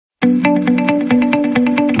Hello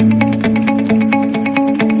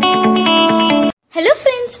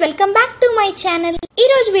friends, welcome back to my channel. ఈ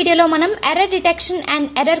రోజు వీడియోలో మనం error detection and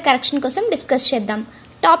error correction కోసం డిస్కస్ చేద్దాం.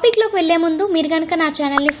 టాపిక్ లోకి వెళ్లే ముందు మీరు గనుక నా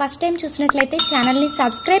ఛానల్ ని ఫస్ట్ టైం చూసినట్లయితే ఛానల్ ని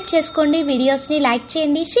సబ్స్క్రైబ్ చేసుకోండి, వీడియోస్ ని లైక్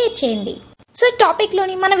చేయండి, షేర్ చేయండి. సో టాపిక్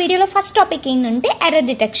లోని మన వీడియోలో ఫస్ట్ టాపిక్ ఏంటంటే ఎర్రర్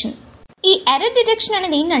డిటెక్షన్. ఈ ఎర్రర్ డిటెక్షన్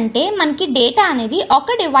అనేది ఏంటంటే మనకి డేటా అనేది ఒక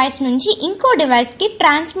డివైస్ నుంచి ఇంకో డివైస్ కి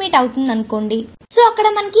ట్రాన్స్మిట్ అవుతుంది అనుకోండి. సో అక్కడ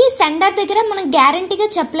మనకి సెండర్ దగ్గర మనం గ్యారంటీగా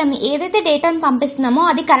చెప్పలేము ఏదైతే డేటాను పంపిస్తున్నామో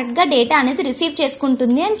అది కరెక్ట్ గా డేటా అనేది రిసీవ్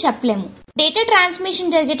చేసుకుంటుంది అని చెప్పలేము. డేటా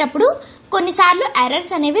ట్రాన్స్మిషన్ జరిగేటప్పుడు కొన్నిసార్లు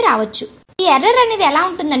ఎర్రర్స్ అనేవి రావచ్చు. ఈ ఎర్రర్ అనేది ఎలా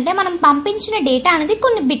ఉంటుందంటే మనం పంపించిన డేటా అనేది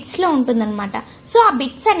కొన్ని బిట్స్ లో ఉంటుందన్నమాట. సో ఆ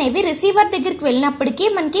బిట్స్ అనేవి రిసీవర్ దగ్గరికి వెళ్ళినప్పటికీ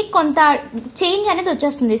మనకి కొంత చేంజ్ అనేది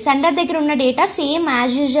వచ్చేస్తుంది. సెండర్ దగ్గర ఉన్న డేటా సేమ్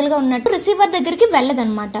యాజ్ యూజువల్ గా ఉన్నట్టు రిసీవర్ దగ్గరికి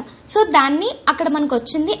వెళ్ళదన్నమాట. సో దాన్ని అక్కడ మనకు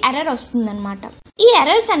వచ్చింది ఎర్రర్ వస్తుంది అనమాట. ఈ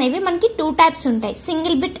ఎర్రర్స్ అనేవి మనకి 2 టైప్స్ ఉంటాయి,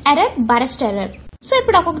 single bit error, burst error. So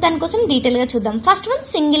ఇప్పుడు ఒక్కొక్క దాని కోసం డీటెయిల్ గా చూద్దాం. First one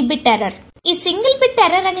single bit error. ఈ సింగిల్ బిట్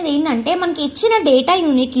ఎర్రర్ అనేది ఏంటంటే మనకి ఇచ్చిన డేటా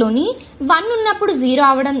యూనిట్ లోని 1 ఉన్నప్పుడు 0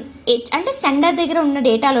 అవడం, అంటే సెండర్ దగ్గర ఉన్న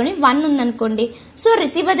డేటాలోని 1 ఉందనుకోండి, సో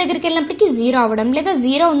రిసీవర్ దగ్గరికి వెళ్ళినప్పటికీ 0 అవడం, లేదా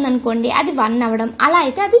 0 ఉందనుకోండి అది 1 అవడం, అలా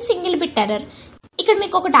అయితే అది సింగిల్ బిట్ ఎర్రర్. ఇక్కడ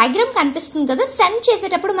మీకు ఒక డయాగ్రామ్ కనిపిస్తుంది కదా, సెండ్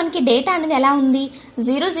చేసేటప్పుడు మనకి డేటా అనేది ఎలా ఉంది,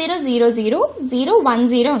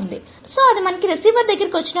 00000110 ఉంది. సో అది మనకి రిసీవర్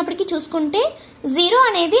దగ్గరికి వచ్చినప్పటికి చూసుకుంటే 0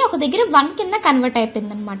 అనేది ఒక దగ్గర 1 కింద కన్వర్ట్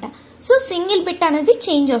అయిపోయింది అనమాట. సో సింగిల్ బిట్ అనేది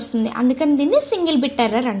చేంజ్ వస్తుంది, అందుకని దీన్ని సింగిల్ బిట్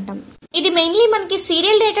ఎర్రర్ అంటాం. ఇది మెయిన్లీ మనకి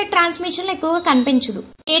సీరియల్ డేటా ట్రాన్స్మిషన్ లో ఎక్కువగా కనిపించదు.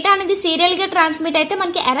 డేటా అనేది సీరియల్ గా ట్రాన్స్మిట్ అయితే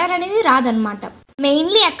మనకి ఎర్రర్ అనేది రాదనమాట.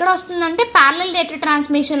 మెయిన్లీ ఎక్కడ వస్తుందంటే ప్యారలల్ డేటా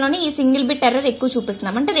ట్రాన్స్మిషన్ లోని ఈ సింగిల్ బిట్ ఎర్రర్ ఎక్కువ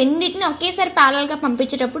చూపిస్తున్నాం. అంటే రెండింటిని ఒకేసారి ప్యారలల్ గా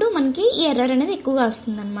పంపించేటప్పుడు మనకి ఈ ఎర్రర్ అనేది ఎక్కువగా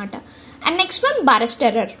వస్తుంది అనమాట. And next one burst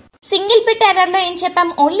error. Single bit error లో ఏం చెప్పాం,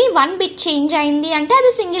 ఓన్లీ 1 బిట్ చేంజ్ అయింది అంటే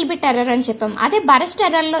అది సింగిల్ బిట్ ఎర్రర్ అని చెప్పాం. అదే బరస్ట్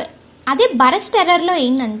ఎర్రర్ లో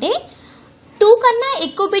ఏంటంటే 2 కన్నా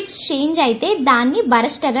ఎక్కువ బిట్స్ చేంజ్ అయితే దాన్ని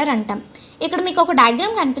బరస్ట్ ఎర్రర్ అంటాం. ఇక్కడ మీకు ఒక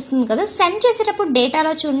డయాగ్రామ్ కనిపిస్తుంది కదా, సెండ్ చేసేటప్పుడు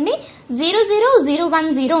డేటాలో చూడండి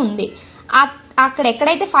 00010 ఉంది. అక్కడ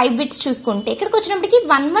ఎక్కడైతే 5 బిట్స్ చూసుకుంటే ఇక్కడికి వచ్చినప్పటికి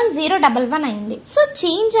 11011 అయింది. సో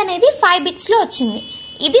చేంజ్ అనేది 5 బిట్స్ లో వచ్చింది.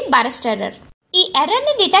 ఇది బరస్ట్ ఎర్రర్. ఈ ఎర్రర్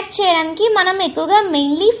ని డిటెక్ట్ చేయడానికి మనం ఎక్కువగా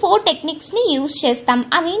మెయిన్లీ 4 టెక్నిక్స్ ని యూజ్ చేస్తాం.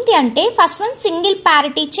 అవేంటి అంటే first one single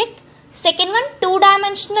parity check, second one 2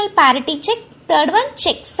 dimensional parity check, third one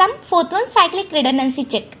check some, fourth one cyclic redundancy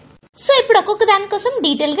check. So ఇప్పుడు ఒక్కొక్క దానికోసం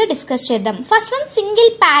డీటెయిల్ గా డిస్కస్ చేద్దాం. First one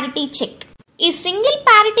single parity check. ఈ సింగిల్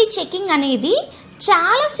పారిటీ చెకింగ్ అనేది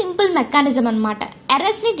చాలా సింపుల్ మెకానిజం అన్నమాట.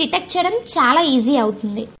 Errors ని డిటెక్ట్ చేయడం చాలా ఈజీ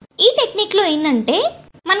అవుతుంది. ఈ టెక్నిక్ లో ఏంటంటే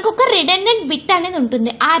మనకు ఒక రిడెండెంట్ బిట్ అనేది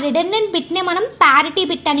ఉంటుంది. ఆ రిడెండెంట్ బిట్ నే మనం పారిటీ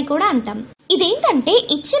బిట్ అని కూడా అంటాం. ఇదేంటంటే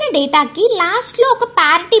ఇచ్చిన డేటాకి లాస్ట్ లో ఒక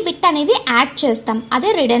పారిటీ బిట్ అనేది యాడ్ చేస్తాం, అదే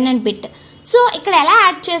రిడెండెంట్ బిట్. సో ఇక్కడ ఎలా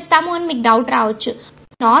యాడ్ చేస్తాము అని మీకు డౌట్ రావచ్చు.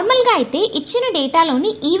 నార్మల్ గా అయితే ఇచ్చిన డేటాలోని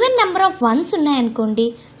ఈవెన్ నెంబర్ ఆఫ్ 1s ఉన్నాయనుకోండి,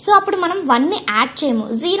 సో అప్పుడు మనం 1 ని యాడ్ చేయము,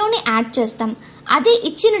 0 ని యాడ్ చేస్తాం. అదే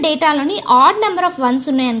ఇచ్చిన డేటాలోని ఆడ్ నెంబర్ ఆఫ్ 1s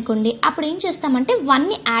ఉన్నాయనుకోండి, అప్పుడు ఏం చేస్తామంటే 1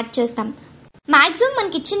 ని యాడ్ చేస్తాం. మాక్సిమం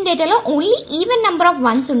మనకి ఇచ్చిన డేటాలో only even number of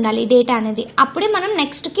 1s ఉండాలి డేటా అనేది, అప్పుడే మనం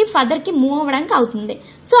నెక్స్ట్ కి ఫర్దర్ కి మూవ్ అవ్వడానికి అవుతుంది.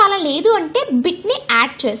 సో అలా లేదు అంటే బిట్ ని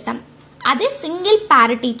యాడ్ చేస్తాం, అదే సింగిల్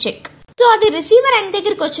పారిటీ చెక్. సో అది రిసీవర్ ఎండ్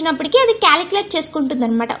దగ్గరికి వచ్చినప్పటికీ అది క్యాలిక్యులేట్ చేసుకుంటుంది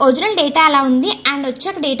అనమాట. ఒరిజినల్ డేటా ఎలా ఉంది అండ్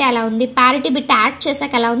వచ్చాక డేటా ఎలా ఉంది, పారిటీ బిట్ యాడ్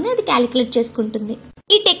చేశాక ఎలా ఉంది, అది క్యాలిక్యులేట్ చేసుకుంటుంది.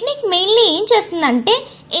 ఈ టెక్నిక్ మెయిన్లీ ఏం చేస్తుందంటే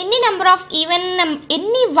ఎన్ని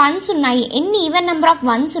వన్స్ ఉన్నాయి, ఎన్ని ఈవెన్ నెంబర్ ఆఫ్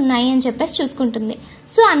 1s ఉన్నాయి అని చెప్పేసి చూసుకుంటుంది.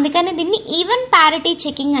 సో అందుకని దీన్ని ఈవెన్ పారిటీ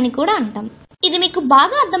చెకింగ్ అని కూడా అంటాం. ఇది మీకు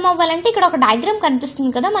బాగా అర్థం అవ్వాలంటే ఇక్కడ ఒక డయాగ్రామ్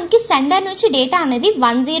కనిపిస్తుంది కదా, మనకి సెండర్ నుంచి డేటా అనేది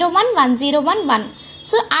 1011011.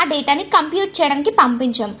 సో ఆ డేటాని కంప్యూట్ చేయడానికి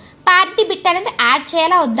పంపించాం. పారిటీ బిట్ అనేది యాడ్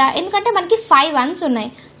చేయాలా వద్దా, ఎందుకంటే మనకి 5 1s ఉన్నాయి.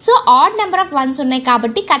 So odd number of 1s ఉన్నాయి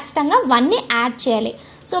కాబట్టి ఖచ్చితంగా 1 ని యాడ్ చేయాలి.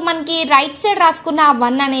 సో మనకి రైట్ సైడ్ రాసుకున్న ఆ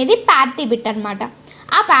 1 అనేది పారిటీ బిట్ అనమాట.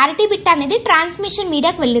 ఆ పారిటీ బిట్ అనేది ట్రాన్స్మిషన్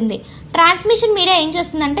మీడియాకి వెళ్ళింది. ట్రాన్స్మిషన్ మీడియా ఏం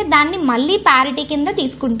చేస్తుందంటే దాన్ని మళ్ళీ పారిటీ కింద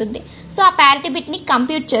తీసుకుంటుంది. సో ఆ పారిటీ బిట్ ని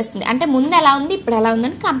కంప్యూట్ చేస్తుంది, అంటే ముందు ఎలా ఉంది ఇప్పుడు ఎలా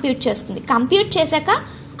ఉందని కంప్యూట్ చేస్తుంది. కంప్యూట్ చేశాక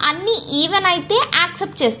అన్ని ఈవెన్ అయితే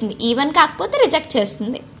యాక్సెప్ట్ చేస్తుంది, ఈవెన్ కాకపోతే రిజెక్ట్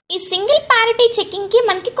చేస్తుంది. ఈ సింగిల్ పారిటీ చెకింగ్ కి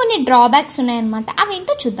మనకి కొన్ని డ్రాబ్యాక్స్ ఉన్నాయన్నమాట,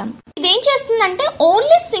 అవేంటో చూద్దాం. ఇదేం చేస్తుందంటే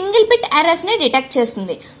ఓన్లీ సింగిల్ బిట్ ఎర్రర్స్ ని డిటెక్ట్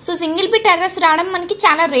చేస్తుంది. సో సింగిల్ బిట్ ఎర్రర్స్ రావడం మనకి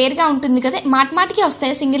చాలా రేర్ గా ఉంటుంది కదా, మాటిమాటికి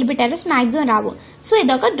వస్తాయి సింగిల్ బిట్ ఎర్రర్స్, మాక్సిమం రావు. సో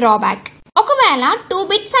ఇదొక డ్రాబ్యాక్. ఒకవేళ 2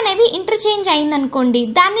 బిట్స్ అనేవి ఇంటర్చేంజ్ అయిందనుకోండి,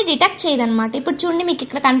 దాన్ని డిటెక్ట్ చేయదన్నమాట. ఇప్పుడు చూడండి మీకు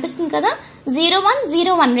ఇక్కడ కనిపిస్తుంది కదా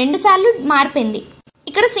 0101 2 సార్లు మారిపోయింది.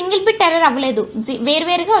 ఇక్కడ సింగిల్ బిట్ ఎర్రర్ అవ్వలేదు,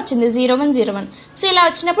 వేరువేరుగా వచ్చింది 0101. సో ఇలా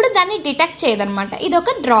వచ్చినప్పుడు దాన్ని డిటెక్ట్ చేయదన్నమాట. ఇది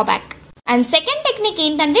ఒక డ్రాబ్యాక్. అండ్ సెకండ్ టెక్నిక్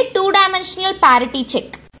ఏంటంటే 2 డైమెన్షనల్ పారిటీ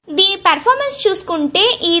చెక్. దీని పెర్ఫార్మెన్స్ చూసుకుంటే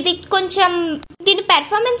దీని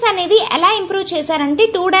పెర్ఫార్మెన్స్ అనేది ఎలా ఇంప్రూవ్ చేశారంటే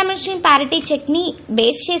 2 డైమెన్షనల్ పారిటీ చెక్ ని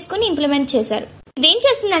బేస్ చేసుకుని ఇంప్లిమెంట్ చేశారు. ఇదేం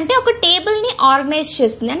చేస్తుందంటే ఒక టేబుల్ ని ఆర్గనైజ్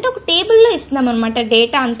చేస్తుంది, అంటే ఒక టేబుల్ లో ఇస్తున్నాం అనమాట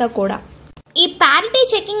డేటా అంతా కూడా. ఈ పారిటీ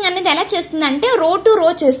చెకింగ్ అనేది ఎలా చేస్తుందంటే రో టు రో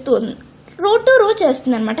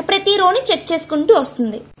చేస్తుంది అనమాట. ప్రతి రోని చెక్ చేసుకుంటూ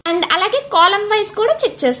వస్తుంది. అండ్ అలాగే కాలమ్ వైజ్ కూడా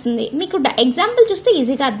చెక్ చేస్తుంది. మీకు ఎగ్జాంపుల్ చూస్తే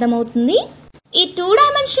ఈజీగా అర్థమవుతుంది. ఈ 2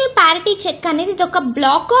 డైమెన్షనల్ పారిటీ చెక్ అనేది ఇది ఒక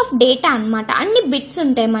బ్లాక్ ఆఫ్ డేటా అనమాట. అన్ని బిట్స్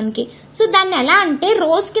ఉంటాయి మనకి. సో దాన్ని ఎలా అంటే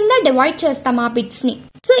రోస్ కింద డివైడ్ చేస్తాం ఆ బిట్స్ ని.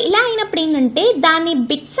 సో ఇలా అయినప్పుడు ఏంటంటే దాని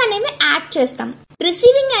బిట్స్ అనేవి యాడ్ చేస్తాం.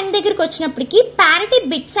 రిసీవింగ్ ఎండ్ దగ్గరికి వచ్చినప్పటికి పారిటీ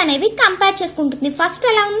బిట్స్ అనేవి కంపేర్ చేసుకుంటుంది. ఫస్ట్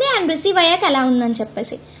ఎలా ఉంది అండ్ రిసీవ్ అయ్యాక ఎలా ఉందని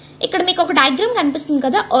చెప్పేసి. ఇక్కడ మీకు ఒక డయాగ్రామ్ కనిపిస్తుంది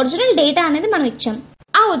కదా, ఒరిజినల్ డేటా అనేది మనం ఇచ్చాం.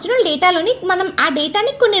 ఆ ఒరిజినల్ డేటాలోని మనం ఆ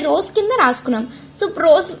డేటాని కొన్ని రోస్ కింద రాసుకున్నాం. సో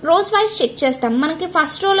రోస్ వైజ్ చెక్ చేస్తాం. మనకి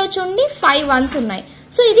ఫస్ట్ రోలో చూడండి 5 1s ఉన్నాయి.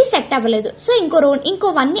 సో ఇది సెట్ అవ్వలేదు. సో ఇంకో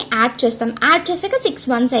 1 ని యాడ్ చేస్తాం. యాడ్ చేసాక 6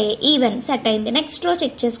 1s అయ్యాయి, ఈవెన్ సెట్ అయింది. నెక్స్ట్ రో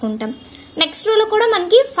చెక్ చేసుకుంటాం. నెక్స్ట్ రోలో కూడా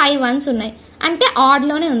మనకి 5 1s ఉన్నాయి, అంటే ఆడ్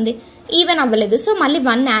లోనే ఉంది, ఈవెన్ అవ్వలేదు. సో మళ్ళీ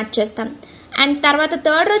 1 యాడ్ చేస్తాం. అండ్ తర్వాత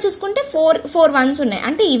థర్డ్ రో చూసుకుంటే 4 1s ఉన్నాయి,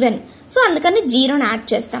 అంటే ఈవెన్. సో అందుకని 0ని యాడ్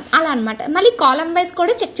చేస్తాం. అలా అనమాట. మళ్ళీ కాలమ్ వైజ్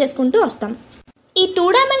కూడా చెక్ చేసుకుంటూ వస్తాం. ఈ 2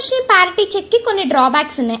 డైమెన్షనల్ పారిటీ చెక్ కి కొన్ని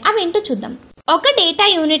డ్రాబ్యాక్స్ ఉన్నాయి, అవి ఏంటో చూద్దాం. ఒక డేటా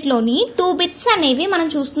యూనిట్ లోని 2 బిట్స్ అనేవి మనం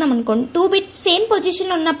చూస్తున్నాం అనుకోండి. 2 బిట్స్ సేమ్ పొజిషన్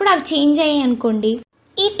లో ఉన్నప్పుడు అవి చేంజ్ అయ్యాయి అనుకోండి.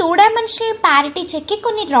 ఈ 2 డైమెన్షనల్ పారిటీ చెక్ కి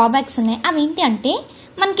కొన్ని డ్రాబ్యాక్స్ ఉన్నాయి. అవి ఏంటి అంటే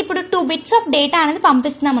మనకి ఇప్పుడు 2 బిట్స్ ఆఫ్ డేటా అనేది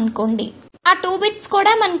పంపిస్తున్నాం అనుకోండి. ఆ 2 బిట్స్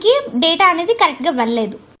కూడా మనకి డేటా అనేది కరెక్ట్ గా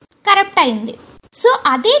వెళ్ళలేదు, కరప్ట్ అయింది. సో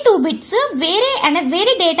అదే 2 బిట్స్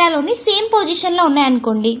వేరే డేటాలోని సేమ్ పొజిషన్ లో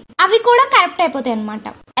ఉన్నాయనుకోండి, అవి కూడా కరెక్ట్ అయిపోతాయి అనమాట.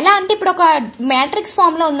 ఎలా అంటే ఇప్పుడు ఒక మ్యాట్రిక్స్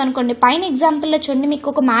ఫామ్ లో ఉందనుకోండి. పైన ఎగ్జాంపుల్ లో చూడండి, మీకు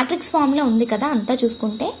ఒక మ్యాట్రిక్స్ ఫామ్ లో ఉంది కదా, అంతా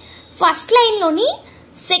చూసుకుంటే ఫస్ట్ లైన్ లోని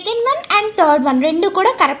సెకండ్ 1 అండ్ థర్డ్ 1 రెండు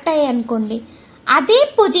కూడా కరెక్ట్ అయ్యాయి అనుకోండి. అదే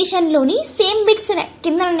పొజిషన్ లోని సేమ్ బిట్స్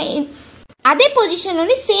కింద అదే పొజిషన్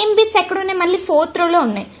లోని సేమ్ బిట్స్ ఎక్కడ ఉన్నాయి, మళ్ళీ 4th రోలో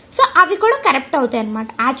ఉన్నాయి. సో అవి కూడా కరెక్ట్ అవుతాయి అనమాట.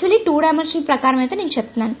 యాక్చువల్లీ 2 డైమెన్షనల్ ప్రకారం అయితే నేను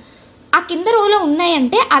చెప్తున్నాను. ఆ కింద రోలో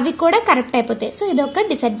ఉన్నాయంటే అవి కూడా కరెక్ట్ అయిపోతాయి. సో ఇది ఒక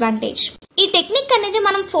డిసడ్వాంటేజ్. ఈ టెక్నిక్ అనేది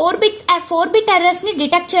మనం 4 బిట్ ఎర్రర్స్ ని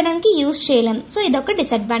డిటెక్ట్ చేయడానికి యూజ్ చేయలేం. సో ఇది ఒక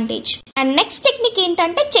డిసడ్వాంటేజ్. అండ్ నెక్స్ట్ టెక్నిక్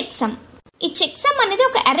ఏంటంటే చెక్ సమ్. ఈ చెక్ సమ్ అనేది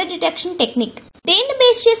ఒక ఎర్రర్ డిటెక్షన్ టెక్నిక్. దేన్ని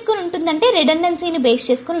బేస్ చేసుకుని ఉంటుందంటే రిడెండెన్సీని బేస్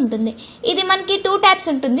చేసుకుని ఉంటుంది. ఇది మనకి 2 టైప్స్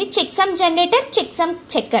ఉంటుంది, check some generator, check some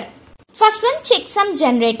చెక్కర్. First one check some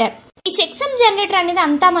generator. ఈ చెక్ సమ్ జనరేటర్ అనేది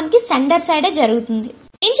అంతా మనకి సెండర్ సైడే జరుగుతుంది.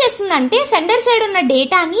 ఏం చేస్తుందంటే సెండర్ సైడ్ ఉన్న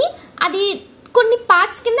డేటాని అది కొన్ని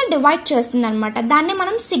పార్ట్స్ కింద డివైడ్ చేస్తుంది అనమాట. దాన్ని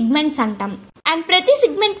మనం సిగ్మెంట్స్ అంటాం. అండ్ ప్రతి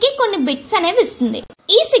సిగ్మెంట్ కి కొన్ని బిట్స్ అనేవి ఇస్తుంది.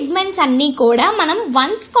 ఈ సిగ్మెంట్స్ అన్ని కూడా మనం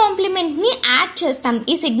 1s కాంప్లిమెంట్ ని యాడ్ చేస్తాం.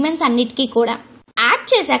 ఈ సిగ్మెంట్స్ అన్నిటికీ కూడా యాడ్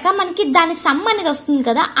చేశాక మనకి దాని సమ్ అనేది వస్తుంది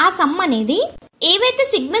కదా. ఆ సమ్ అనేది ఏవైతే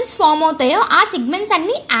సిగ్మెంట్స్ ఫామ్ అవుతాయో ఆ సిగ్మెంట్స్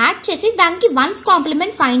అన్ని యాడ్ చేసి దానికి 1s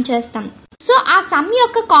కాంప్లిమెంట్ ఫైండ్ చేస్తాం. సో ఆ సమ్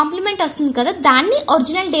యొక్క కాంప్లిమెంట్ వస్తుంది కదా, దాన్ని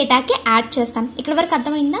ఒరిజినల్ డేటాకి యాడ్ చేస్తాం. ఇక్కడ వరకు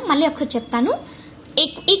అర్థమైందా? మళ్ళీ ఒకసారి చెప్తాను.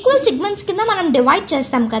 ఈక్వల్ సిగ్మెంట్స్ కింద మనం డివైడ్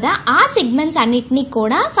చేస్తాం కదా, ఆ సిగ్మెంట్స్ అన్నిటినీ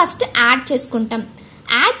కూడా ఫస్ట్ యాడ్ చేసుకుంటాం.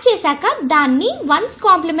 యాడ్ చేశాక దాన్ని 1s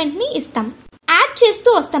కాంప్లిమెంట్ ని ఇస్తాం. యాడ్ చేస్తూ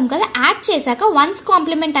వస్తాం కదా, యాడ్ చేశాక 1s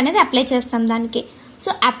కాంప్లిమెంట్ అనేది అప్లై చేస్తాం దానికి.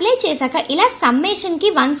 సో అప్లై చేశాక ఇలా సమ్మేషన్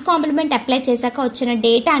కి 1s కాంప్లిమెంట్ అప్లై చేశాక వచ్చిన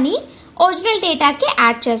డేటాని ఒరిజినల్ డేటాకి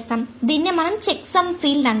యాడ్ చేస్తాం. దీన్నే మనం చెక్ సమ్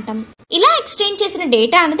ఫీల్డ్ అంటాం. ఇలా ఎక్స్చేంజ్ చేసిన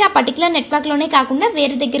డేటా అనేది ఆ పర్టికులర్ నెట్వర్క్ లోనే కాకుండా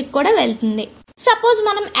వేరే దగ్గరికి కూడా వెళ్తుంది. సపోజ్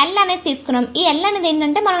మనం ఎల్ అనేది తీసుకున్నాం. ఈ ఎల్ అనేది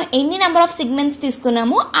ఏంటంటే మనం ఎన్ని నెంబర్ ఆఫ్ సిగ్మెంట్స్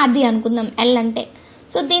తీసుకున్నామో అది అనుకుందాం ఎల్ అంటే.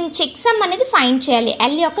 సో దీని చెక్ సమ్ అనేది ఫైండ్ చేయాలి,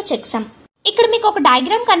 ఎల్ యొక్క చెక్ సమ్. ఇక్కడ మీకు ఒక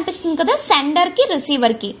డయాగ్రామ్ కనిపిస్తుంది కదా, సెండర్ కి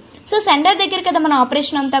రిసీవర్ కి. సో సెండర్ దగ్గర కదా మన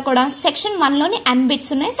ఆపరేషన్ అంతా కూడా. సెక్షన్ 1 లోని n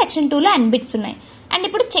బిట్స్ ఉన్నాయి, సెక్షన్ 2 లో n బిట్స్ ఉన్నాయి. అండ్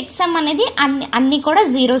ఇప్పుడు చెక్ సమ్ అనేది అన్ని కూడా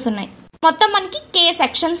జీరోస్ ఉన్నాయి. మొత్తం మనకి k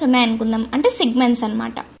సెక్షన్స్ ఉన్నాయి అనుకుందాం, అంటే సిగ్మెంట్స్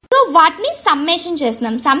అన్నమాట. సో వాటిని సమ్మేషన్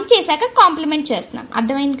చేస్తున్నాం. సమ్ చేశాక కాంప్లిమెంట్ చేస్తున్నాం.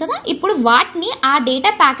 అర్థమైంది కదా. ఇప్పుడు వాటిని ఆ డేటా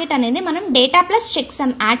ప్యాకెట్ అనేది మనం data plus check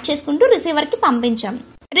some add చేసుకుంటూ రిసీవర్ కి పంపించాం.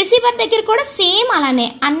 రిసీవర్ దగ్గర కూడా సేమ్ అలానే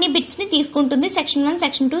అన్ని బిట్స్ ని తీసుకుంటుంది. Section 1,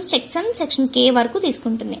 section 2, check some, section k వరకు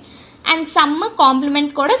తీసుకుంటుంది. అండ్ సమ్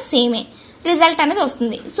కాంప్లిమెంట్ కూడా సేమే. రిజల్ట్ అనేది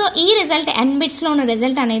వస్తుంది. సో ఈ రిజల్ట్ n బిట్స్ లో ఉన్న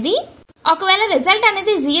రిజల్ట్ అనేది, ఒకవేళ రిజల్ట్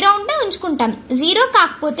అనేది 0 ఉంటే ఉంచుకుంటాం, 0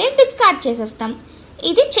 కాకపోతే డిస్కార్డ్ చేసేస్తాం.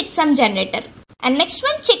 ఇది check some generator. And next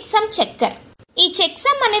one check some చెక్కర్. ఈ చెక్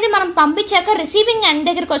సమ్ అనేది మనం పంపించాక రిసీవింగ్ ఎండ్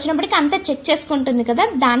దగ్గరకు వచ్చినప్పటికీ అంతా చెక్ చేసుకుంటుంది కదా,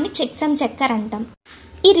 దాన్ని చెక్ సమ్ చెక్కర్ అంటాం.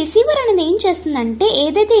 ఈ రిసీవర్ అనేది ఏం చేస్తుందంటే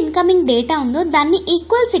ఏదైతే ఇన్కమింగ్ డేటా ఉందో దాన్ని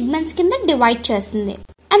ఈక్వల్ సిగ్మెంట్స్ కింద డివైడ్ చేస్తుంది.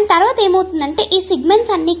 అండ్ తర్వాత ఏమవుతుందంటే ఈ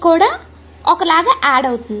సిగ్మెంట్స్ అన్ని కూడా ఒకలాగా యాడ్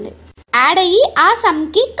అవుతుంది. యాడ్ అయ్యి ఆ సమ్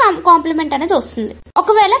కి కాంప్లిమెంట్ అనేది వస్తుంది.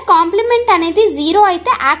 ఒకవేళ కాంప్లిమెంట్ అనేది 0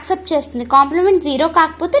 అయితే యాక్సెప్ట్ చేస్తుంది, కాంప్లిమెంట్ 0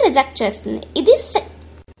 కాకపోతే రిజెక్ట్ చేస్తుంది.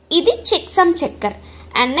 ఇది check some checker.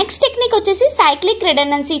 And next technique వచ్చేసి సైక్లిక్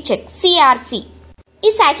రిడెండెన్సీ చెక్, సిఆర్సి. ఈ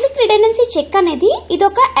సైక్లిక్ రిడెండెన్సీ చెక్ అనేది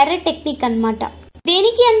ఇదొక ఎర్రర్ టెక్నిక్ అన్నమాట.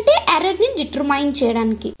 దేనికి అంటే ఎర్రర్ ని డిటర్మైన్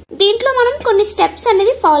చేయడానికి. దీంట్లో మనం కొన్ని స్టెప్స్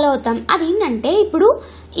అనేది ఫాలో అవుతాం. అదేంటంటే ఇప్పుడు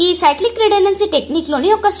ఈ సైక్లిక్ రిడెండెన్సీ టెక్నిక్ లోని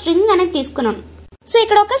ఒక స్ట్రింగ్ అనేది తీసుకున్నాం. సో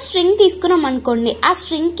ఇక్కడ ఒక స్ట్రింగ్ తీసుకున్నాం అనుకోండి, ఆ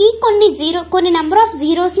స్ట్రింగ్ కి కొన్ని నెంబర్ ఆఫ్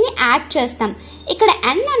జీరోస్ ని యాడ్ చేస్తాం. ఇక్కడ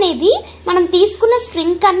n అనేది మనం తీసుకున్న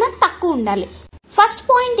స్ట్రింగ్ కన్నా తక్కువ ఉండాలి. ఫస్ట్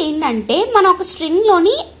పాయింట్ ఏంటంటే మనం ఒక స్ట్రింగ్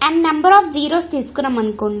లోని n నెంబర్ ఆఫ్ జీరోస్ తీసుకున్నాం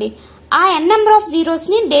అనుకోండి, ఆ n నెంబర్ ఆఫ్ జీరోస్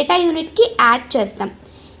ని డేటా యూనిట్ కి యాడ్ చేస్తాం.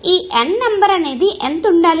 ఈ n నెంబర్ అనేది ఎంత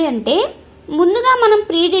ఉండాలి అంటే ముందుగా మనం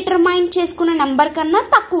ప్రీ డిటర్మైన్ చేసుకున్న నెంబర్ కన్నా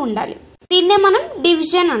తక్కువ ఉండాలి. దీన్నే మనం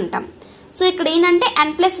డివిజన్ అంటాం. సో ఇక్కడ ఏంటంటే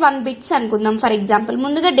n+1 బిట్స్ అనుకుందాం. ఫర్ ఎగ్జాంపుల్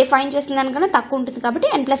ముందుగా డిఫైన్ చేసిన దానికన్నా తక్కువ ఉంటుంది కాబట్టి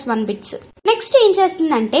n+1 బిట్స్. నెక్స్ట్ ఏం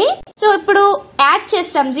చేస్తుందంటే సో ఇప్పుడు యాడ్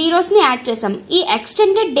చేస్తాం, జీరోస్ ని యాడ్ చేస్తాం. ఈ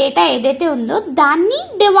ఎక్స్టెండెడ్ డేటా ఏదైతే ఉందో దాన్ని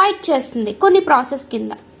డివైడ్ చేస్తుంది కొన్ని ప్రాసెస్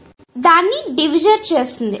కింద, దాన్ని డివిజర్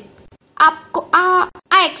చేస్తుంది.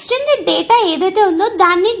 ఆ ఎక్స్టెండెడ్ డేటా ఏదైతే ఉందో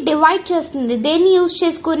దాన్ని డివైడ్ చేస్తుంది. దేన్ని యూజ్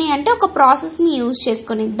చేసుకుని అంటే ఒక ప్రాసెస్ ని యూజ్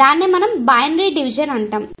చేసుకుని, దాన్ని మనం బైనరీ డివిజన్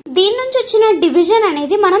అంటాం. దీని నుంచి వచ్చిన డివిజన్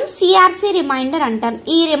అనేది మనం సిఆర్సి రిమైండర్ అంటాం.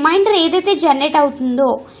 ఈ రిమైండర్ ఏదైతే జనరేట్ అవుతుందో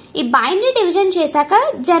ఈ బైనరీ డివిజన్ చేశాక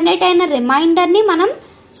జనరేట్ అయిన రిమైండర్ ని మనం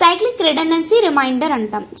సైక్లిక్ రిడెండెన్సీ రిమైండర్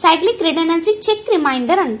అంటాం, సైక్లిక్ రిడెండెన్సీ చెక్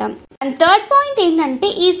రిమైండర్ అంటాం. అండ్ థర్డ్ పాయింట్ ఏంటంటే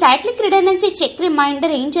ఈ సైక్లిక్ రిడెండెన్సీ చెక్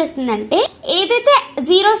రిమైండర్ ఏం చేస్తుందంటే ఏదైతే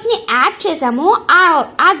జీరోస్ ని యాడ్ చేసామో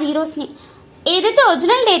ఆ జీరోస్ ని ఏదైతే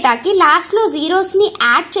ఒరిజినల్ డేటాకి లాస్ట్ లో జీరోస్ ని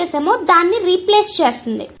యాడ్ చేసామో దాన్ని రీప్లేస్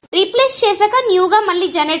చేస్తుంది. రీప్లేస్ చేశాక న్యూగా మళ్ళీ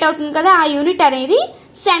జనరేట్ అవుతుంది కదా, ఆ యూనిట్ అనేది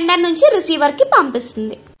సెండర్ నుంచి రిసీవర్ కి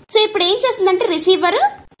పంపిస్తుంది. సో ఇప్పుడు ఏం చేస్తుందంటే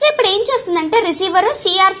రిసీవర్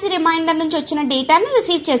సిఆర్సి రిమైండర్ నుంచి వచ్చిన డేటాను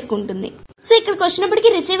రిసీవ్ చేసుకుంటుంది. సో ఇక్కడికి వచ్చినప్పటికీ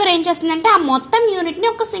రిసీవర్ ఏం చేస్తుందంటే ఆ మొత్తం యూనిట్ ని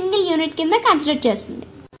ఒక సింగిల్ యూనిట్ కింద కన్సిడర్ చేస్తుంది.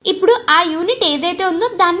 ఇప్పుడు ఆ యూనిట్ ఏదైతే ఉందో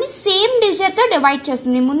దాన్ని సేమ్ డివిజర్ తో డివైడ్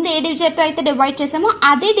చేస్తుంది. ముందు ఏ డివిజర్ తో అయితే డివైడ్ చేసామో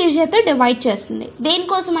అదే డివిజర్ తో డివైడ్ చేస్తుంది.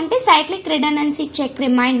 దేనికోసం అంటే సైక్లిక్ రిడెండెన్సీ చెక్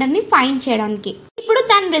రిమైండర్ ని ఫైండ్ చేయడానికి. ఇప్పుడు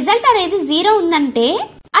దాని రిజల్ట్ అనేది 0 ఉందంటే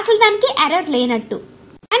అసలు దానికి ఎర్రర్ లేనట్టు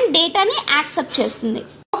అండ్ డేటాని యాక్సెప్ట్ చేస్తుంది.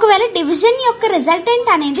 ఒకవేళ డివిజన్ యొక్క రిజల్టెంట్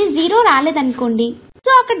అనేది 0 రాలేదనుకోండి,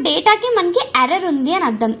 సో అక్కడ డేటాకి మనకి ఎర్రర్ ఉంది అని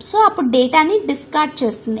అర్థం. సో అప్పుడు డేటాని డిస్కార్డ్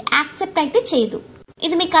చేస్తుంది, యాక్సెప్ట్ అయితే చేయదు.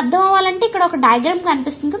 ఇది మీకు అర్థం అవ్వాలంటే ఇక్కడ ఒక డయాగ్రామ్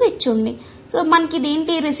కనిపిస్తుంది కదా, ఇది చూడండి. సో మనకి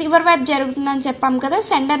ఇదేంటి రిసీవర్ వైపు జరుగుతుందని చెప్పాం కదా,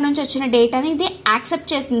 సెండర్ నుంచి వచ్చిన డేటాని ఇది యాక్సెప్ట్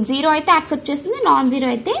చేస్తుంది. 0 అయితే యాక్సెప్ట్ చేస్తుంది, నాన్ 0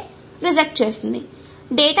 అయితే రిజెక్ట్ చేస్తుంది.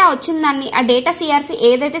 డేటా వచ్చిన దాన్ని ఆ డేటా సిఆర్సి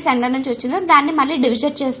ఏదైతే సెండర్ నుంచి వచ్చిందో దాన్ని మళ్ళీ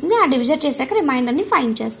డివిజర్ చేస్తుంది. ఆ డివిజర్ చేశాక రిమైండర్ ని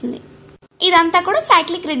ఫైండ్ చేస్తుంది. ఇదంతా కూడా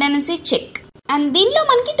సైక్లిక్ రిడెండెన్సీ చెక్. అండ్ దీనిలో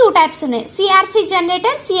మనకి 2 టైప్స్ ఉన్నాయి, సిఆర్సి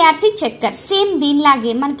జనరేటర్, సిఆర్సి చెక్కర్. సేమ్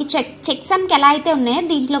దీనిలాగే మనకి చెక్ సమ్ కి ఎలా అయితే ఉన్నాయో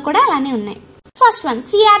దీంట్లో కూడా అలానే ఉన్నాయి. First one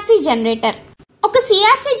CRC generator. ఒక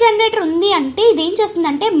సిఆర్సి జనరేటర్ ఉంది అంటే ఇదేం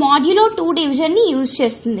చేస్తుందంటే మాడ్యులో 2 డివిజన్ ని యూజ్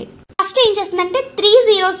చేస్తుంది. ఫస్ట్ ఏం చేస్తుందంటే 3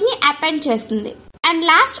 జీరోస్ ని అపెండ్ చేస్తుంది. అండ్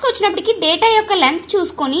లాస్ట్ కి వచ్చినప్పటికి డేటా యొక్క లెంత్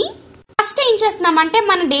చూసుకొని ఫస్ట్ ఏం చేస్తున్నామంటే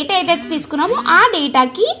మన డేటా ఏదైతే తీసుకున్నామో ఆ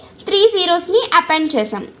డేటాకి 3 జీరోస్ ని అపెండ్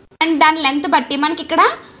చేసాం. అండ్ దాని లెంత్ బట్టి మనకి ఇక్కడ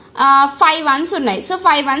 5 వన్స్ ఉన్నాయి. సో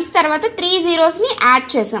 5 వన్స్ తర్వాత 3 జీరోస్ ని యాడ్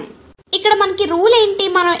చేసాం. ఇక్కడ మనకి రూల్ ఏంటి,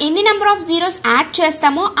 మనం ఎన్ని నెంబర్ ఆఫ్ జీరోస్ యాడ్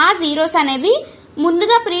చేస్తామో ఆ జీరోస్ అనేవి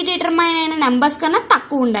ముందుగా ప్రీ డిటర్మైన్ అయిన నెంబర్స్ కన్నా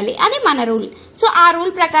తక్కువ ఉండాలి, అది మన రూల్. సో ఆ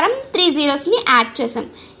రూల్ ప్రకారం 3 జీరోస్ ని యాడ్ చేసాం.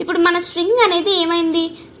 ఇప్పుడు మన స్ట్రింగ్ అనేది ఏమైంది,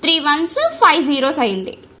 3 వన్స్ 5 జీరోస్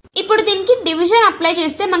అయింది. ఇప్పుడు దీనికి డివిజన్ అప్లై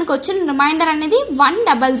చేస్తే మనకు వచ్చిన రిమైండర్ అనేది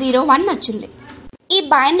 1001 వచ్చింది. ఈ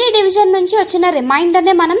బైనరీ డివిజన్ నుంచి వచ్చిన రిమైండర్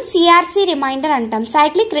నే మనం సిఆర్సి రిమైండర్ అంటాం,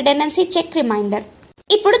 సైక్లిక్ రిడెండెన్సీ చెక్ రిమైండర్.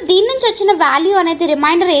 ఇప్పుడు దీని నుంచి వచ్చిన వాల్యూ అనేది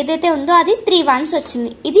రిమైండర్ ఏదైతే ఉందో అది 3 వన్స్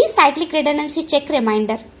వచ్చింది. ఇది సైక్లిక్ రిడెండెన్సీ చెక్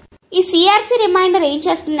రిమైండర్. ఈ సిఆర్సి రిమైండర్ ఏం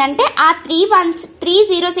చేస్తుందంటే ఆ 3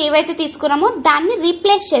 జీరోస్ ఏవైతే తీసుకున్నామో దాన్ని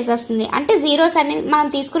రీప్లేస్ చేసేస్తుంది. అంటే జీరోస్ అని మనం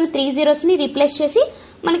తీసుకున్న 3 జీరోస్ ని రీప్లేస్ చేసి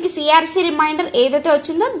మనకి సిఆర్సి రిమైండర్ ఏదైతే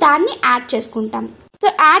వచ్చిందో దాన్ని యాడ్ చేసుకుంటాం. సో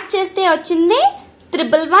యాడ్ చేస్తే వచ్చింది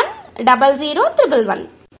 1110011.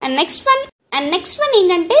 అండ్ నెక్స్ట్ వన్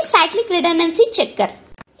ఏంటంటే సైక్లిక్ రిడెండెన్సీ చెక్కర్.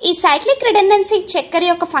 ఈ సైక్లిక్ రిడెండెన్సీ చెక్కర్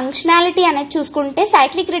యొక్క ఫంక్షనాలిటీ అనేది చూసుకుంటే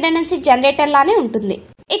సైక్లిక్ రిడెండెన్సీ జనరేటర్ లానే ఉంటుంది.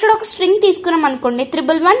 ఇక్కడ ఒక స్ట్రింగ్ తీసుకున్నాం అనుకోండి,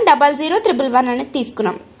 1110011 అనేది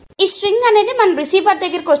తీసుకున్నాం. ఈ స్ట్రింగ్ అనేది మన రిసీవర్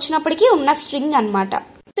దగ్గరికి వచ్చినప్పటికీ ఉన్న స్ట్రింగ్ అన్నమాట.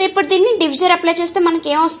 సో ఇప్పుడు దీన్ని డివిజర్ అప్లై చేస్తే మనకి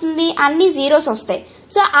ఏమొస్తుంది, అన్ని జీరోస్ వస్తాయి.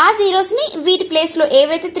 సో ఆ జీరోస్ ని వీటి ప్లేస్ లో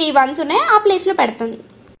ఏవైతే 3 వన్స్ ఉన్నాయో ఆ ప్లేస్ లో పెడుతుంది.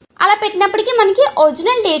 అలా పెట్టినప్పటికీ మనకి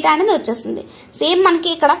ఒరిజినల్ డేటా అనేది వచ్చేస్తుంది. సేమ్ మనకి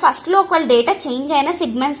ఇక్కడ ఫస్ట్ లో ఒకవేళ డేటా చేంజ్ అయిన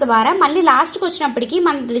సిగ్మెంట్స్ ద్వారా మళ్ళీ లాస్ట్ కి వచ్చినప్పటికీ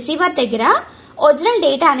మన రిసీవర్ దగ్గర ఒరిజినల్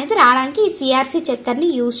డేటా అనేది రావడానికి ఈ సిఆర్సి చెక్కర్ ని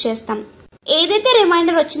యూజ్ చేస్తాం. ఏదైతే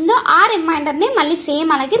రిమైండర్ వచ్చిందో ఆ రిమైండర్ ని మళ్ళీ సేమ్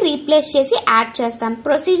అలాగే రీప్లేస్ చేసి యాడ్ చేస్తాం.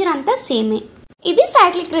 ప్రొసీజర్ అంతా సేమే. ఇది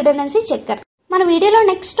సైక్లిక్ రిడెండెన్సీ చెక్కర్. మన వీడియోలో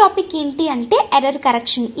నెక్స్ట్ టాపిక్ ఏంటి అంటే ఎర్రర్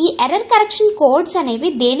కరెక్షన్. ఈ ఎర్రర్ కరెక్షన్ కోడ్స్ అనేవి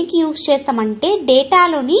దేనికి యూజ్ చేస్తామంటే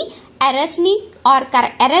డేటాలోని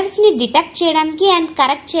ఎర్రర్స్ ని డిటెక్ట్ చేయడానికి అండ్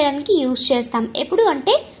కరెక్ట్ చేయడానికి యూజ్ చేస్తాం. ఎప్పుడు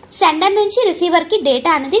అంటే సెండర్ నుంచి రిసీవర్ కి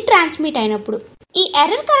డేటా అనేది ట్రాన్స్మిట్ అయినప్పుడు. ఈ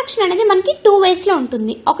ఎర్రర్ కరెక్షన్ అనేది మనకి 2 ways లో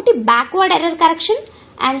ఉంటుంది. ఒకటి backward error correction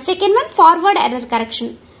and second one forward error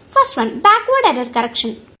correction. First one backward error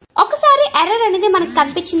correction. ఒకసారి ఎర్రర్ అనేది మనకు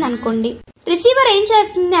కనిపించింది అనుకోండి, రిసీవర్ ఏం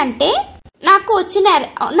చేస్తుంది అంటే నాకు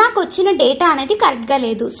వచ్చిన డేటా అనేది కరెక్ట్ గా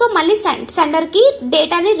లేదు, సో మళ్ళీ సెండర్ కి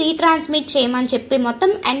డేటాని రీట్రాన్స్మిట్ చేయమని చెప్పి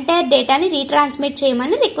మొత్తం ఎంటైర్ డేటాని రీట్రాన్స్మిట్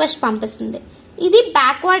చేయమని రిక్వెస్ట్ పంపిస్తుంది. ఇది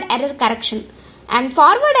backward error correction. And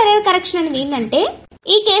forward error correction అనేది ఏంటంటే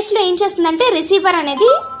ఈ కేసులో ఏం చేస్తుందంటే రిసీవర్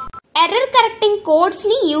అనేది ఎర్రర్ కరెక్టింగ్ కోడ్స్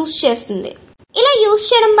ని యూజ్ చేస్తుంది. ఇలా యూజ్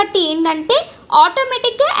చేయడం బట్టి ఏంటంటే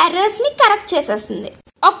ఆటోమేటిక్ గా ఎర్రర్స్ ని కరెక్ట్ చేసేస్తుంది.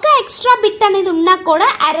 ఒక్క ఎక్స్ట్రా బిట్ అనేది ఉన్నా కూడా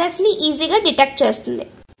ఎర్రర్స్ ని ఈజీగా డిటెక్ట్ చేస్తుంది,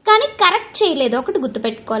 కానీ కరెక్ట్ చేయలేదు. ఒకటి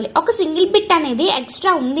గుర్తుపెట్టుకోవాలి, ఒక సింగిల్ బిట్ అనేది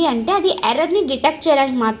ఎక్స్ట్రా ఉంది అంటే అది ఎర్రర్ ని డిటెక్ట్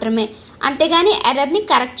చేయడానికి మాత్రమే, అంతేగాని ఎర్రర్ ని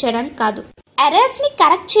కరెక్ట్ చేయడానికి కాదు. ఎర్రర్స్ ని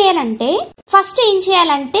కరెక్ట్ చేయాలంటే ఫస్ట్ ఏం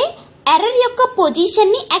చేయాలంటే ఎర్రర్ యొక్క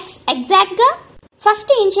పొజిషన్ ని ఎగ్జాక్ట్ గా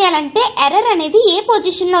ఎర్రర్ అనేది ఏ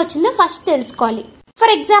పొజిషన్ లో వచ్చిందో ఫస్ట్ తెలుసుకోవాలి.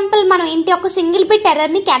 ఫర్ ఎగ్జాంపుల్ మనం ఇంటి ఒక సింగిల్ బిట్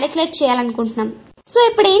ఎర్రర్ ని క్యాలిక్యులేట్ చేయాలనుకుంటున్నాం. సో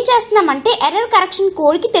ఇప్పుడు ఏం చేస్తున్నామంటే ఎర్రర్ కరెక్షన్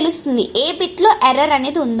కోడ్ కి తెలుస్తుంది ఏ బిట్ లో ఎర్రర్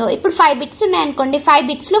అనేది ఉందో. ఇప్పుడు 5 బిట్స్ ఉన్నాయనుకోండి, 5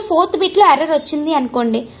 బిట్స్ లో 4th బిట్ లో ఎర్రర్ వచ్చింది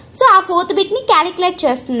అనుకోండి, సో ఆ 4th బిట్ ని క్యాలిక్యులేట్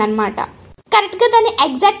చేస్తుంది అనమాట. కరెక్ట్ గా దాని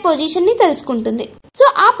ఎగ్జాక్ట్ పొజిషన్ ని తెలుసుకుంటుంది. సో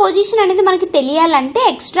ఆ పొజిషన్ అనేది మనకి తెలియాలంటే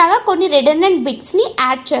ఎక్స్ట్రాగా కొన్ని రిడెండెంట్ బిట్స్ ని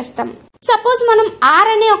యాడ్ చేస్తాం. సపోజ్ మనం R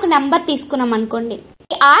అనే ఒక నెంబర్ తీసుకున్నాం అనుకోండి,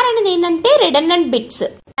 R అనేది ఏంటంటే రిడెండెంట్ బిట్స్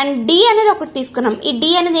అండ్ D అనేది ఒకటి తీసుకున్నాం. ఈ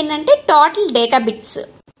D అనేది ఏంటంటే టోటల్ డేటా బిట్స్.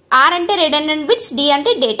 R అంటే రిడెండెంట్ బిట్స్, D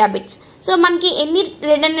అంటే డేటా బిట్స్. సో మనకి ఎన్ని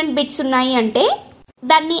రిడెండెంట్ బిట్స్ ఉన్నాయి అంటే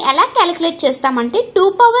దాన్ని ఎలా క్యాలిక్యులేట్ చేస్తామంటే 2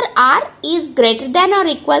 power R is greater than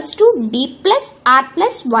or equals to D plus R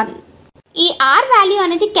plus 1. ఈ R వాల్యూ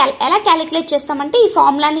అనేది ఎలా క్యాలిక్యులేట్ చేస్తామంటే ఈ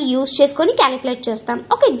ఫార్ములాని యూజ్ చేసుకొని క్యాలిక్యులేట్ చేస్తాం.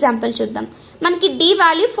 ఒక ఎగ్జాంపుల్ చూద్దాం. మనకి D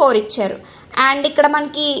వాల్యూ 4 ఇచ్చారు అండ్ ఇక్కడ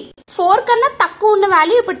మనకి 4 కన్నా తక్కువ ఉన్న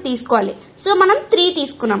వాల్యూ ఇప్పుడు తీసుకోవాలి. సో మనం 3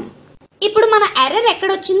 తీసుకున్నాం. ఇప్పుడు మన ఎర్రర్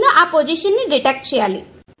ఎక్కడొచ్చిందో ఆ పొజిషన్ ని డిటెక్ట్ చేయాలి.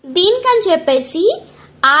 దీనికని చెప్పేసి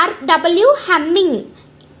RW హెమ్మింగ్,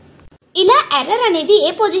 ఇలా ఎర్రర్ అనేది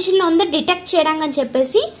ఏ పొజిషన్ లో ఉందో డిటెక్ట్ చేయడానికి అని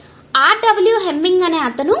చెప్పేసి RW హెమ్మింగ్ అనే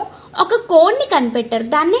అతను ఒక కోడ్ ని కనిపెట్టారు.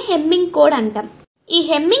 దాన్ని హెమ్మింగ్ కోడ్ అంటాం. ఈ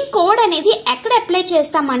హెమ్మింగ్ కోడ్ అనేది ఎక్కడ అప్లై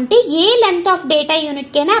చేస్తామంటే ఏ లెంత్ ఆఫ్ డేటా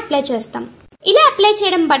యూనిట్ కైనా అప్లై చేస్తాం. ఇలా అప్లై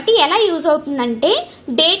చేయడం బట్టి ఎలా యూజ్ అవుతుందంటే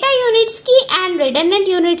డేటా యూనిట్స్ కి అండ్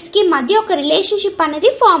రిడెండెంట్ యూనిట్స్ కి మధ్య ఒక రిలేషన్షిప్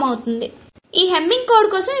అనేది ఫామ్ అవుతుంది. ఈ హెమ్మింగ్ కోడ్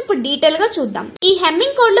కోసం ఇప్పుడు డీటెయిల్ గా చూద్దాం. ఈ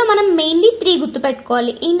హెమ్మింగ్ కోడ్ లో మనం మెయిన్లీ 3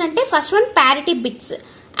 గుర్తుపెట్టుకోవాలి. ఏంటంటే first one parity bits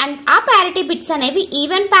and ఆ ప్యారిటీ బిట్స్ అనేవి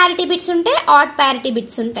ఈవెన్ ప్యారిటీ బిట్స్ ఉంటాయి, ఆడ్ ప్యారిటీ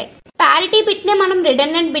బిట్స్ ఉంటాయి. ప్యారిటీ బిట్ నే మనం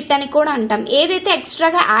రిడెండెంట్ బిట్ అని కూడా అంటాం. ఏదైతే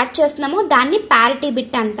ఎక్స్ట్రాగా యాడ్ చేస్తున్నామో దాన్ని ప్యారిటీ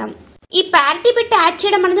బిట్ అంటాం. ఈ ప్యారిటీ బిట్ యాడ్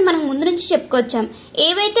చేయడం అనేది మనం ముందు నుంచి చెప్పుకొచ్చాం.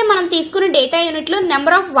 ఏవైతే మనం తీసుకున్న డేటా యూనిట్ లో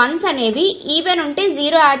నెంబర్ ఆఫ్ వన్స్ అనేవి ఈవెన్ ఉంటే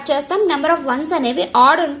 0 యాడ్ చేస్తాం, నెంబర్ ఆఫ్ వన్స్ అనేవి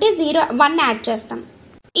ఆడ్ ఉంటే 1 యాడ్ చేస్తాం.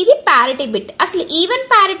 ఇది ప్యారిటీ బిట్. అసలు ఈవెన్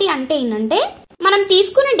ప్యారిటీ అంటే ఏంటంటే మనం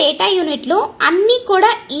తీసుకున్న డేటా యూనిట్ లో అన్ని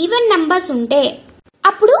కూడా ఈవెన్ నెంబర్స్ ఉంటే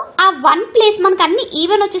అప్పుడు ఆ 1 ప్లేస్ మనకు అన్ని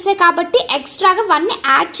ఈవెన్ వచ్చేసాయి కాబట్టి ఎక్స్ట్రాగా 1 ని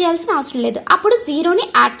యాడ్ చేయాల్సిన అవసరం లేదు. అప్పుడు 0 ని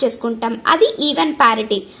యాడ్ చేసుకుంటాం. అది ఈవెన్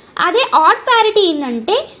ప్యారిటీ. అదే ఆడ్ ప్యారిటీ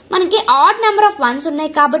ఏంటంటే మనకి ఆడ్ నెంబర్ ఆఫ్ వన్స్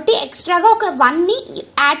ఉన్నాయి కాబట్టి ఎక్స్ట్రాగా ఒక 1 ని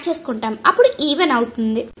యాడ్ చేసుకుంటాం. అప్పుడు ఈవెన్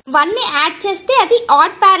అవుతుంది. 1 ని యాడ్ చేస్తే అది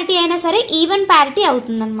ఆడ్ ప్యారిటీ అయినా సరే ఈవెన్ ప్యారిటీ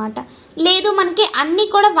అవుతుంది అనమాట. లేదు మనకి అన్ని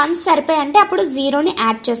కూడా 1 సరిపోయి అంటే అప్పుడు 0 ని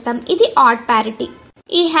యాడ్ చేస్తాం. ఇది ఆడ్ ప్యారిటీ.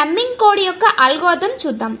 ఈ హెమ్మింగ్ కోడ్ యొక్క అల్గోరిథం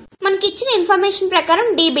చూద్దాం. మనకి ఇచ్చిన ఇన్ఫర్మేషన్ ప్రకారం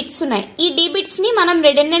D బిట్స్ ఉన్నాయి. ఈ D బిట్స్ ని మనం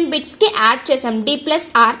రిడెండెంట్ బిట్స్ కి యాడ్ చేసాం, D ప్లస్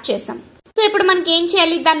R చేసాం. సో ఇప్పుడు మనకి ఏం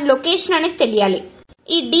చేయాలి, దాని లొకేషన్ అనేది తెలియాలి.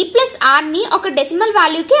 ఈ D ప్లస్ R ని ఒక డెసిమల్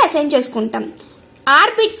వాల్యూకి అసైన్ చేసుకుంటాం. R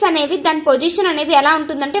బిట్స్ అనేవి దాని పొజిషన్ అనేది ఎలా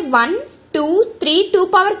ఉంటుందంటే 1, 2, 3, 2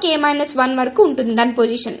 power k-1 వరకు ఉంటుంది దాని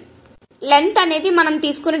పొజిషన్. లెంత్ అనేది మనం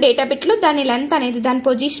తీసుకున్న డేటా బిట్ లో దాని లెంత్ అనేది దాని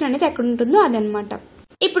పొజిషన్ అనేది ఎక్కడ ఉంటుందో అదనమాట.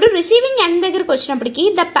 ఇప్పుడు రిసీవింగ్ ఎండ్ దగ్గరకు వచ్చినప్పటికి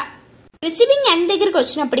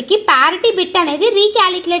ప్యారిటీ బిట్ అనేది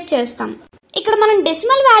రీక్యాలిక్యులేట్ చేస్తాం. ఇక్కడ మనం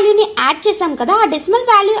డెసిమల్ వాల్యూని యాడ్ చేసాం కదా, ఆ డెసిమల్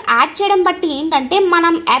వాల్యూ యాడ్ చేయడం బట్టి ఏంటంటే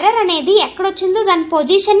మనం ఎర్రర్ అనేది ఎక్కడొచ్చిందో దాని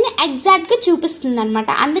పొజిషన్ ని ఎగ్జాక్ట్ గా చూపిస్తుంది అనమాట.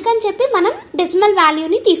 అందుకని చెప్పి మనం డెసిమల్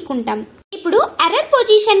వాల్యూని తీసుకుంటాం. ఇప్పుడు ఎర్రర్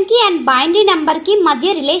పొజిషన్ కి అండ్ బైనరీ నెంబర్ కి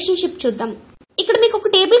మధ్య రిలేషన్షిప్ చూద్దాం. ఇక్కడ మీకు ఒక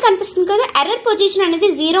టేబుల్ కనిపిస్తుంది కదా, ఎర్రర్ పొజిషన్ అనేది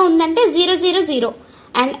 0 ఉందంటే 000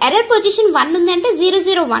 అండ్ ఎర్రర్ పొజిషన్ 1 ఉందంటే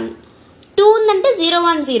 001, 2 ఉందంటే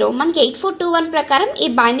 010. మనకి 8421 ప్రకారం ఈ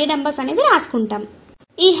బైనరీ నెంబర్స్ అనేవి రాసుకుంటాం.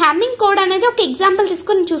 ఈ హ్యామింగ్ కోడ్ అనేది ఒక ఎగ్జాంపుల్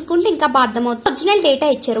తీసుకుని చూసుకుంటే ఇంకా బాగా అర్థమవుతుంది. ఒరిజినల్ డేటా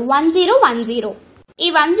ఇచ్చారు 1010. ఈ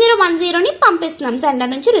 1010ని పంపిస్తున్నాం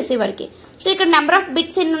సెండర్ నుంచి రిసీవర్ కి. సో ఇక్కడ నెంబర్ ఆఫ్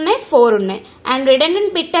బిట్స్ ఎన్ని ఉన్నాయి, 4 ఉన్నాయి. అండ్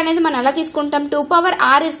రిడెండెంట్ బిట్ అనేది మనం ఎలా తీసుకుంటాం, 2 power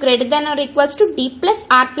r is greater than or equals to d plus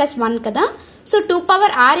r plus 1 కదా. So 2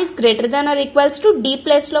 power r is greater than or equals to d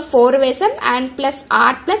place లో 4 వేసాం and plus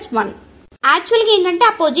r plus 1. Actual గా ఏంటంటే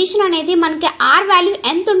ఆ పొజిషన్ అనేది మనకి r వాల్యూ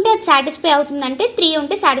ఎంత ఉంటే అది సాటిస్ఫై అవుతుంది అంటే 3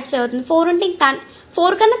 ఉంటే సాటిస్ఫై అవుతుంది, 4 ఉంటే ఇంకా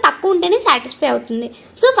 4 కన్నా తక్కువ ఉంటేనే సాటిస్ఫై అవుతుంది.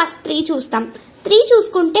 సో ఫస్ట్ 3 చూస్తాం. 3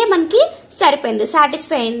 చూసుకుంటే మనకి సరిపోయింది,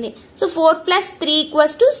 సాటిస్ఫై అయింది. So 4 plus 3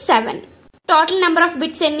 equals to 7. Total number of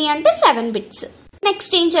bits ఎన్ని అంటే 7 బిట్స్.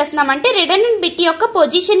 నెక్స్ట్ ఏం చేస్తున్నామంటే రిడెండెంట్ బిట్ యొక్క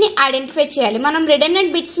పొజిషన్ ని ఐడెంటిఫై చేయాలి. మనం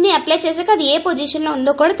రిడెండెంట్ బిట్స్ ని అప్లై చేసాక అది ఏ పొజిషన్ లో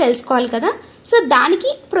ఉందో కూడా తెలుసుకోవాలి కదా. సో దానికి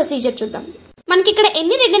ప్రొసీజర్ చూద్దాం. మనకి ఇక్కడ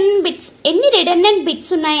ఎన్ని రిడెండెంట్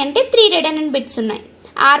బిట్స్ ఉన్నాయి అంటే 3 రిడెండెంట్ బిట్స్ ఉన్నాయి.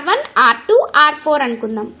 R1, R2, R4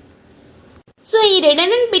 అనుకుందాం. సో ఈ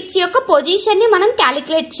రిడెండెంట్ బిట్స్ యొక్క పొజిషన్ ని మనం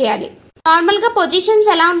క్యాలిక్యులేట్ చేయాలి. నార్మల్ గా పొజిషన్స్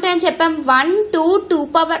ఎలా ఉంటాయని చెప్పాం, 1 2 2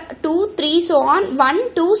 power 2 3 so on 1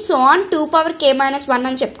 2 so on 2 power k minus 1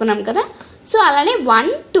 అని చెప్పుకున్నాం కదా. సో అలానే 1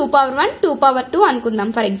 2 power 1 2 power 2 అనుకుందాం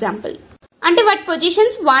ఫర్ ఎగ్జాంపుల్. అంటే వాటి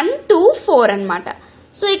పొజిషన్స్ 1 2 4 అన్నమాట.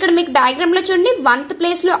 సో ఇక్కడ మీకు డయాగ్రామ్ లో చూడండి 1th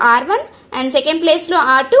ప్లేస్ లో R1 అండ్ 2nd ప్లేస్ లో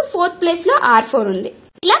R2, 4th ప్లేస్ లో R4 ఉంది.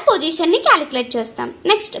 ఇలా పొజిషన్ ని క్యాలిక్యులేట్ చేస్తాం.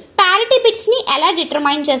 నెక్స్ట్ పారిటీ బిట్స్ ని ఎలా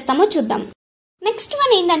డిటర్మైన్ చేస్తామో చూద్దాం. నెక్స్ట్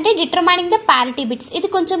వన్ ఏంటంటే డిటర్మైనింగ్ ద పారిటీ బిట్స్. ఇది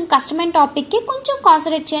కొంచెం కష్టమైన టాపిక్ కి, కొంచెం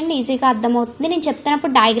కాన్సన్ట్రేట్ చేయండి, ఈజీగా అర్థమవుతుంది. నేను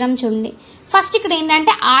చెప్తున్నప్పుడు డయాగ్రామ్ చూడండి. ఫస్ట్ ఇక్కడ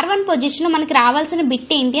ఏంటంటే R1 పొజిషన్ లో మనకి రావాల్సిన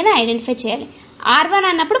బిట్ ఏంటి అని ఐడెంటిఫై చేయాలి. R1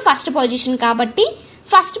 అన్నప్పుడు ఫస్ట్ పొజిషన్ కాబట్టి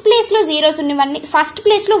ఫస్ట్ ప్లేస్ లో జీరోస్ ఉన్నవన్నీ, ఫస్ట్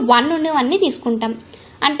ప్లేస్ లో 1 ఉన్నవన్నీ తీసుకుంటాం.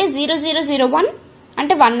 అంటే 0001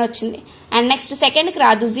 అంటే 1 వచ్చింది. అండ్ నెక్స్ట్ సెకండ్ కి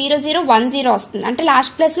రాదు, 0010 వస్తుంది. అంటే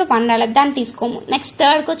లాస్ట్ ప్లేస్ లో 1 రాలేదు, దాన్ని తీసుకోము. నెక్స్ట్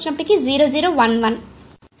థర్డ్ కి వచ్చినప్పటికి 0011.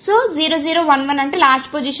 సో 0011 అంటే లాస్ట్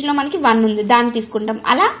పొజిషన్ లో మనకి 1 ఉంది, దాన్ని తీసుకుంటాం.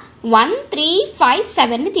 అలా 1 3 5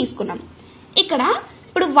 7 ని తీసుకున్నాం. ఇక్కడ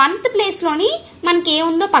ఇప్పుడు 1th ప్లేస్ లోని మనకి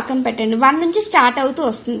ఏముందో పక్కన పెట్టండి. 1 నుంచి స్టార్ట్ అవుతూ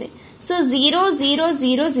వస్తుంది. సో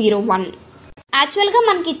 00001. యాక్చువల్ గా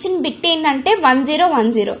మనకి ఇచ్చిన బిట్ ఏంటంటే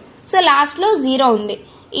 1010. సో లాస్ట్ లో 0 ఉంది.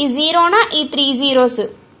 ఈ 0నా ఈ 3 zeros.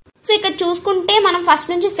 సో ఇక్కడ చూసుకుంటే మనం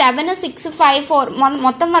ఫస్ట్ నుంచి 7 6 5 4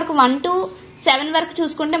 మొత్తం వరకు 1 to 7 వరకు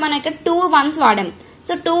చూసుకుంటే మనం ఇక్కడ 2 1s వాడాం.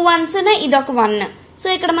 సో 2 1s ఇదొక 1. సో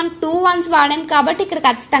ఇక్కడ మనం 2 1s వాడాం కాబట్టి ఇక్కడ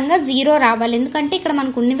ఖచ్చితంగా 0 రావాలి. ఎందుకంటే ఇక్కడ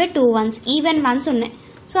మనకు ఉన్నవే 2 1s, ఈవెన్ 1s ఉన్నాయి.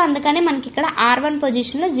 సో అందుకనే మనకి ఇక్కడ R1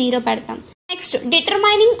 పొజిషన్ లో 0 పెడతాం. Next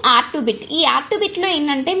determining R2 bit. ఈ R2 బిట్ లో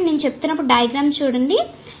ఏంటంటే నేను చెప్తున్నప్పుడు డయాగ్రామ్ చూడండి.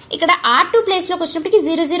 ఇక్కడ R2 ప్లేస్ లోకి వచ్చినప్పటికి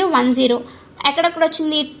 0010 ఎక్కడెక్కడ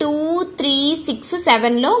వచ్చింది, 2 3 6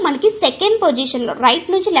 7 లో మనకి సెకండ్ పొజిషన్ లో రైట్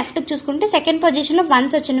నుంచి లెఫ్ట్ చూసుకుంటే సెకండ్ పొజిషన్ లో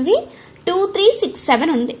 1s వచ్చినవి 2 3 6 7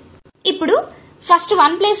 ఉంది. ఇప్పుడు ఫస్ట్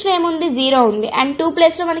 1 ప్లేస్ లో ఏముంది, 0 ఉంది. అండ్ 2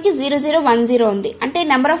 ప్లేస్ లో మనకి 0010 ఉంది. అంటే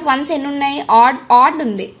నెంబర్ ఆఫ్ 1s ఎన్ని ఉన్నాయి, ఆడ్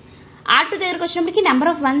ఉంది. R2 దగ్గరకు వచ్చినప్పటికి నెంబర్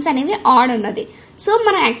ఆఫ్ 1s అనేవి ఆడ్ ఉన్నది. సో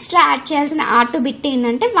మనం ఎక్స్ట్రా యాడ్ చేయాల్సిన R2 బిట్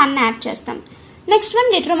ఏంటంటే 1 యాడ్ చేస్తాం. Next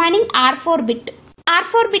one determining R4 bit.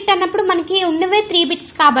 R4 bit అన్నప్పుడు మనకి ఉన్నవే 3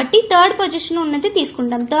 బిట్స్ కాబట్టి థర్డ్ పొజిషన్ ఉన్నది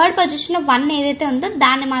తీసుకుంటాం. థర్డ్ పొజిషన్ లో 1 ఏదైతే ఉందో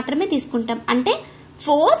దాన్ని మాత్రమే తీసుకుంటాం. అంటే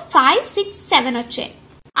 4 5 6 7 వచ్చాయి.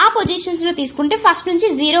 ఆ పొజిషన్స్ లో తీసుకుంటే ఫస్ట్ నుంచి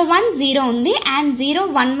 010 ఉంది అండ్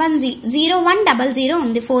 0100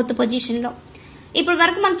 ఉంది ఫోర్త్ పొజిషన్ లో. ఇప్పుడు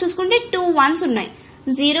వరకు మనం చూసుకుంటే 2 1s ఉన్నాయి.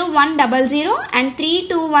 0100 అండ్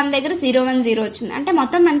 321 దగ్గర 010 వచ్చింది. అంటే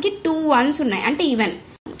మొత్తం మనకి 2 1s ఉన్నాయి. అంటే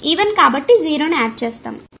ఈవెన్ కాబట్టి 0ని యాడ్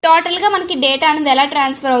చేస్తాం. టోటల్ గా మనకి డేటా అనేది ఎలా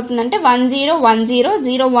ట్రాన్స్ఫర్ అవుతుందంటే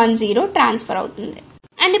 1010 ట్రాన్స్ఫర్ అవుతుంది.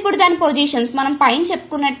 అండ్ ఇప్పుడు దాని పొజిషన్స్ మనం పైన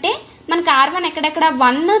చెప్పుకున్నట్టే మనకి R1 ఎక్కడెక్కడ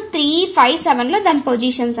 1 3 5 7 లో దాని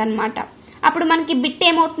పొజిషన్స్ అన్నమాట. అప్పుడు మనకి బిట్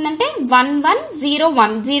ఏమవుతుందంటే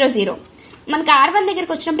 110100. మనకి R1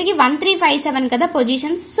 దగ్గరకు వచ్చినప్పటికి 1 3 5 7 కదా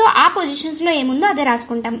పొజిషన్స్. సో ఆ పొజిషన్స్ లో ఏముందో అదే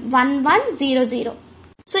రాసుకుంటాం 1100.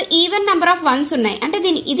 So even number of 1s ఉన్నాయి. అంటే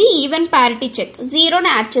ఇది ఈవెన్ పారిటీ చెక్, 0ని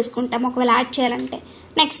యాడ్ చేసుకుంటాం ఒకవేళ యాడ్ చేయాలంటే.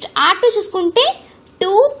 నెక్స్ట్ R2 చూసుకుంటే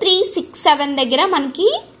 2 3 6 7 దగ్గర మనకి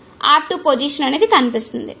R2 పొజిషన్ అనేది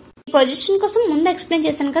కనిపిస్తుంది. ఈ పొజిషన్ కోసం ముందు ఎక్స్ప్లెయిన్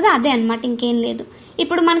చేశాను కదా, అదే అన్నమాట, ఇంకేం లేదు.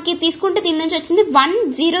 ఇప్పుడు మనకి తీసుకుంటే దీని నుంచి వచ్చింది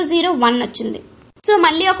 1001 వచ్చింది. సో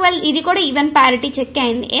మళ్ళీ ఒకవేళ ఇది కూడా ఈవెన్ పారిటీ చెక్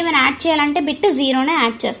అయింది. ఏమైనా యాడ్ చేయాలంటే బిట్ 0నే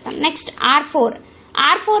యాడ్ చేస్తాం. నెక్స్ట్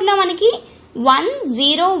R4 లో మనకి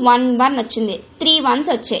 1011 వచ్చింది. 3 1s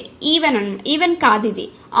వచ్చాయి. ఈవెన్ కాదు, ఇది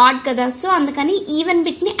ఆడ్ కదా. సో అందుకని ఈవెన్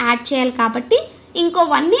బిట్ ని యాడ్ చేయాలి కాబట్టి ఇంకో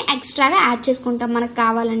 1 ని ఎక్స్ట్రాగా యాడ్ చేసుకుంటాం మనకు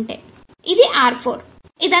కావాలంటే. ఇది R4.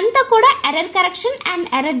 ఇదంతా కూడా error correction and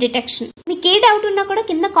error detection. మీకు ఏ డౌట్ ఉన్నా కూడా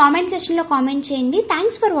కింద కామెంట్ సెక్షన్ లో కామెంట్ చేయండి.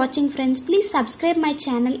 Thanks for watching friends. Please subscribe my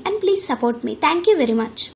channel and please support me. Thank you very much.